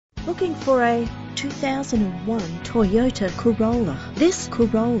Looking for a 2001 Toyota Corolla. This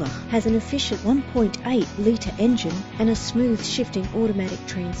Corolla has an efficient 1.8-litre engine and a smooth shifting automatic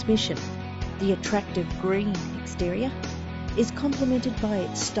transmission. The attractive green exterior is complemented by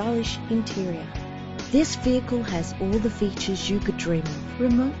its stylish interior. This vehicle has all the features you could dream of: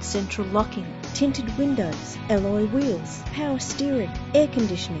 remote central locking, tinted windows, alloy wheels, power steering, air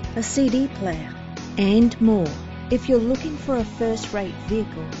conditioning, a CD player, and more. If you're looking for a first-rate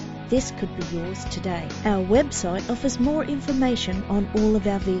vehicle, this could be yours today. Our website offers more information on all of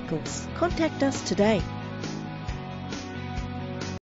our vehicles. Contact us today.